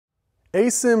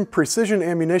Asym Precision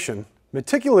Ammunition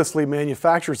meticulously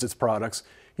manufactures its products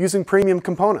using premium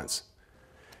components.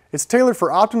 It's tailored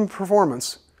for optimum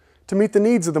performance to meet the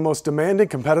needs of the most demanding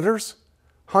competitors,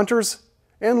 hunters,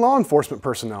 and law enforcement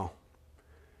personnel.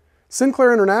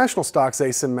 Sinclair International stocks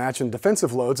Asym match and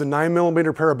defensive loads in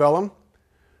 9mm Parabellum,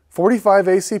 45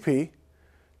 ACP,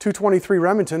 223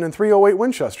 Remington, and 308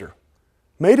 Winchester.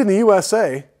 Made in the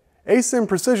USA, Asym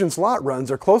Precision's lot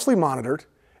runs are closely monitored,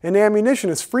 and ammunition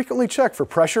is frequently checked for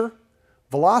pressure,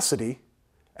 velocity,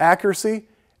 accuracy,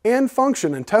 and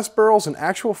function in test barrels and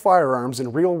actual firearms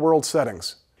in real-world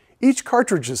settings. Each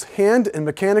cartridge is hand and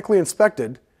mechanically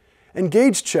inspected and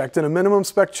gauge checked in a minimum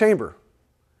spec chamber.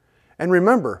 And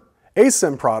remember,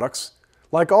 Asym products,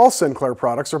 like all Sinclair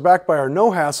products, are backed by our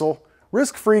no-hassle,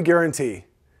 risk-free guarantee.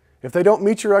 If they don't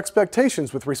meet your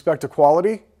expectations with respect to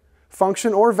quality,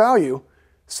 function, or value,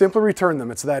 simply return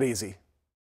them. It's that easy.